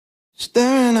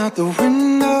Staring out the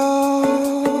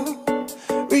window,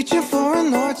 reaching for a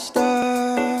North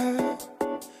Star,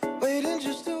 waiting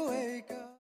just to wake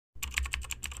up.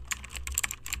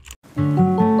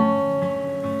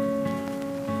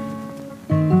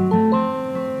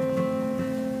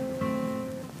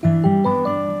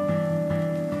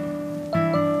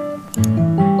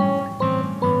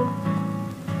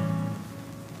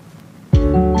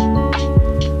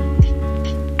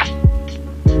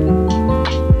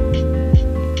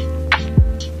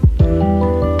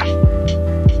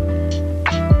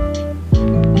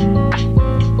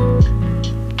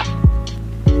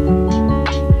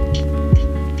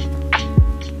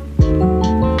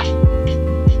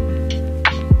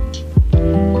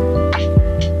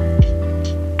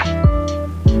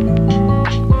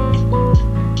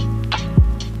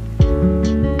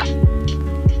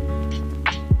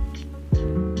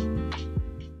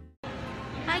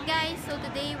 So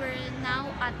today we're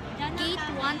now at gate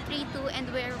 132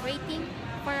 and we're waiting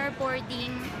for our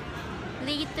boarding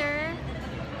later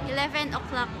 11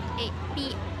 o'clock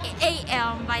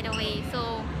a.m. by the way.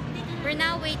 So we're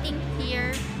now waiting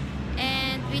here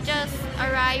and we just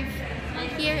arrived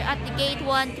here at the gate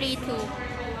 132.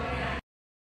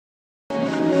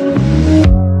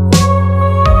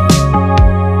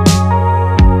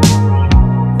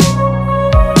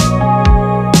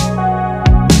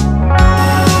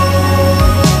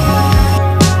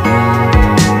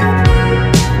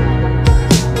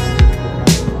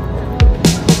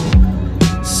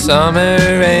 Summer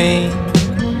rain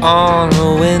on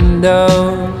the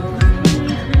window.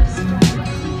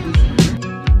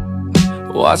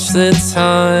 Watch the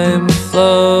time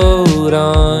float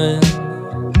on.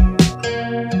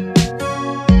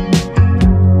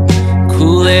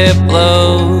 Cool air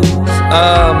blows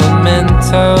a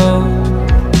memento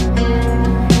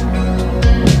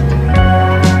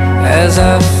as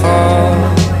I fall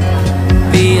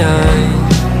behind.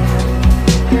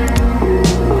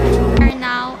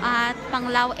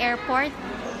 Airport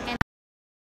and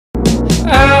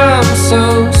I'm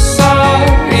so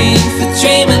sorry for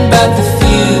dreaming about the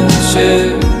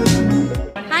future.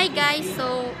 Hi guys,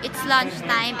 so it's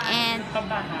lunchtime and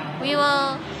we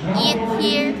will eat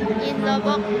here in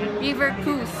Lobok River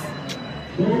Cruise.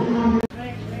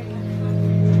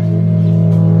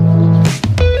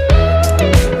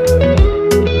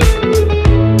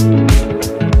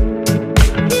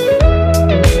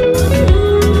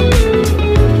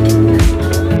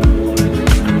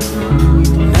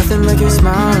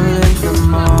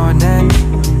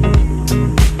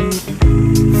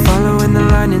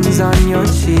 On your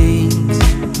cheeks,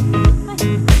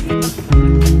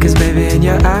 'cause baby in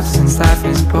your absence life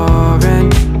is boring,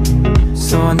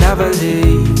 so I'll never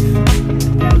leave.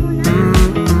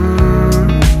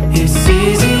 It's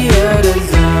easier to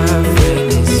love when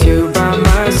it's you by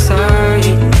my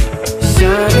side,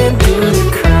 shining through the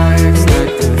cracks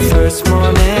like the first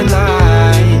morning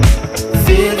light,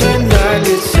 feeling like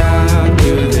a child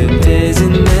through the days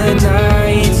and the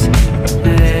nights,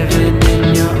 living in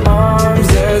your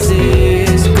arms as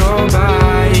years go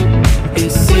by.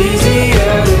 It's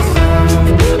easier to love,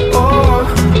 oh,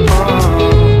 oh.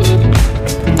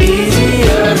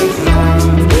 Easier to love,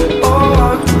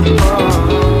 oh, oh.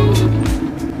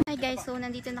 Hi guys, so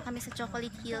nandito na kami sa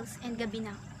Chocolate Hills and gabi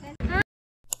na.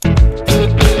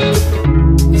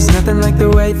 It's nothing like the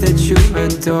way that you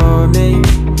adore me.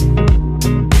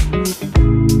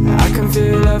 I can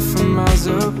feel love from miles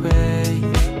away.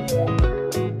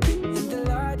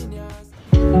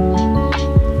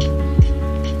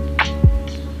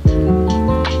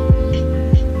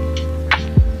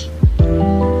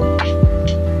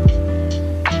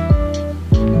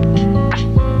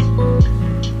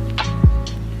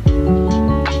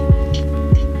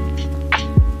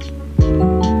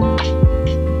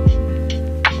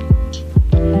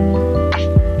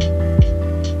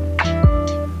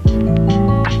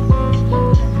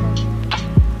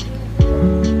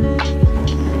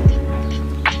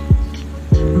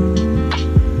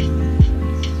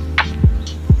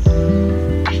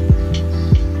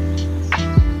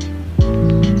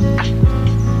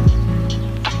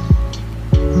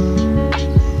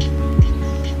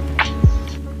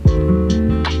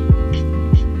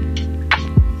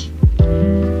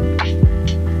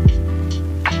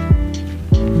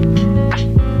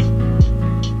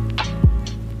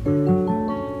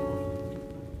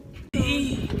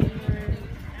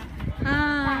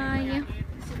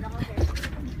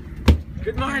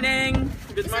 Good morning!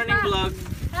 Good morning vlog!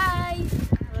 Hi!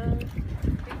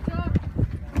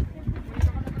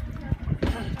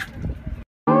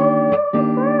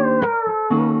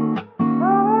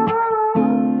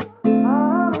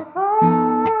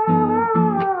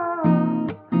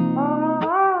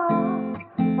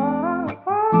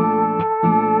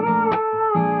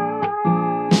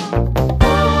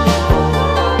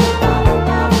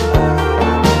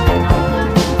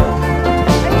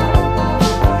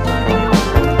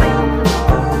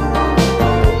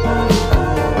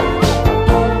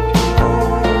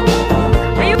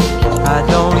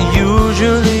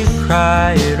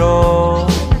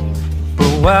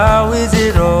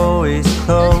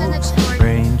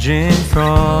 ranging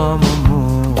from a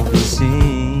movie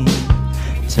scene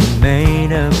to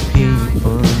made up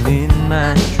people in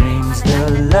my dreams. The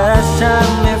last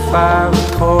time, if I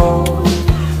recall,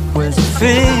 was a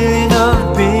feeling of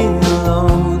being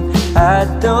alone. I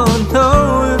don't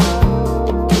know if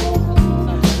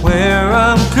where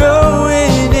I'm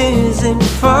going isn't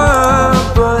far,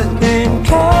 but in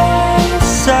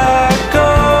case I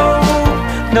go,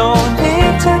 no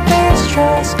need to be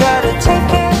stressed. Gotta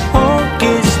take it home,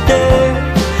 it's there.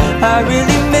 I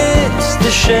really miss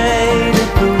the shade of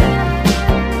blue.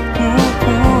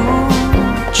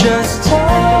 Just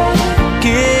take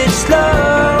it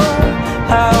slow.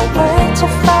 I'll wait to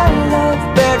find love.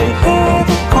 Better hear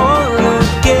the call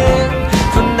again.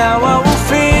 For now I will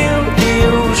feel the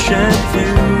ocean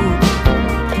view,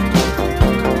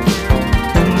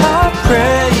 and I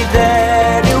pray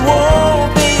that it won't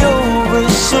be over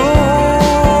soon.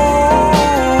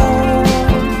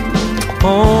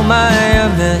 Oh my, I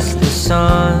miss the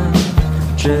sun.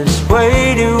 Just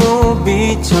wait, it won't be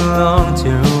too long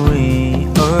till we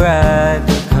arrive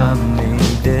the coming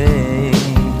day.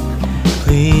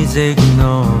 Please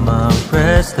ignore my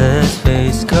restless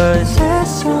face, 'cause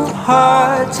it's so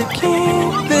hard to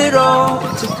keep it all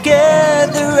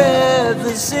together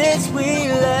ever since we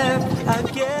left, I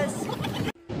guess.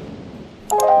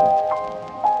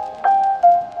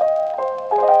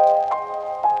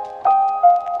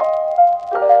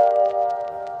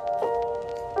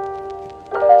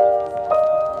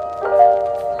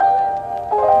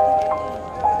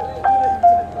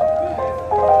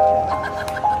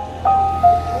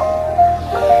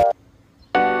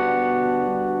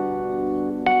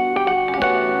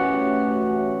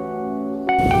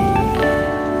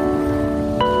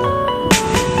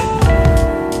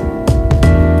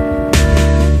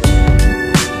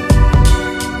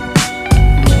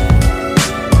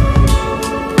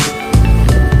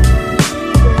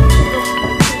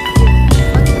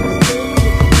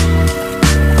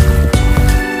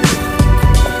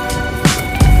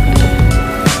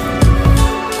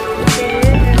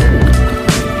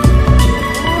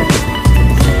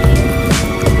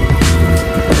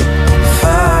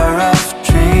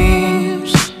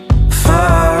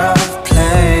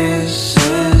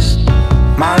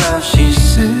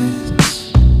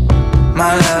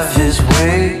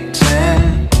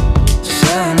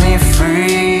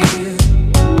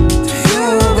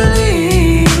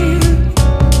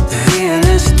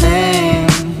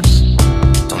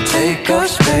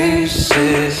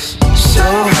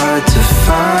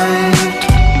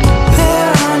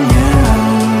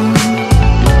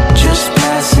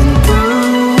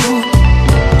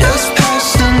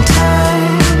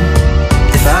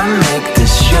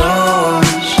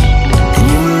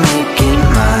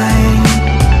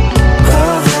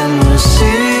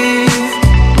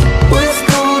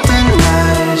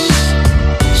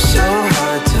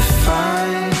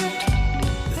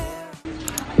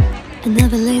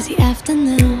 Another lazy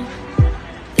afternoon,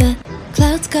 the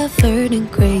clouds covered in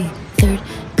gray. Third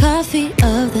coffee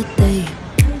of the day.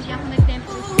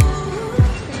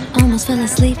 Almost fell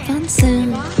asleep on Zoom.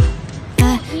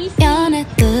 I yawn at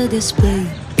the display.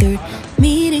 Third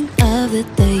meeting of the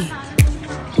day.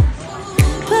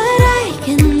 But I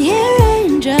can hear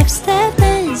raindrops that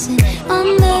dancing on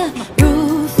the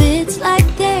roof. It's like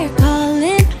they're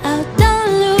calling out,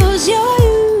 don't lose your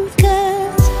youth.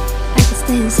 'Cause I can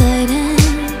stay inside and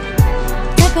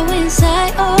step away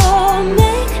inside. Oh,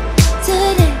 make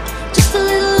today just a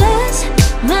little less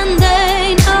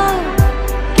mundane. Oh,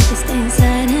 I can stay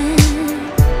inside and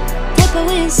step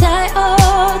away inside.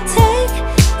 Oh, take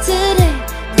today,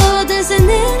 go dancing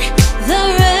in the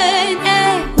rain.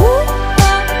 Hey, woo,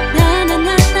 oh, na na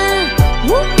na na,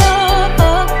 woo, oh,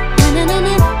 oh, na na na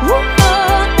na, woo,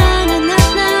 oh, na na na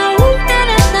na, woo, na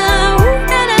na na, woo,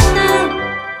 na na na.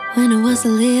 When I was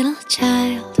a little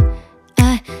child,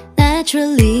 I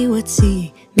naturally would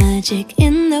see magic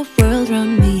in the world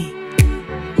around me.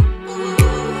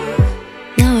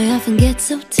 Now I often get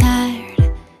so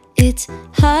tired, it's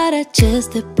harder just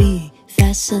to be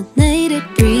fascinated,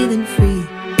 breathing free.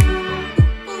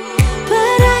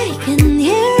 But I can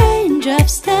hear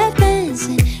raindrops that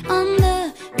dancing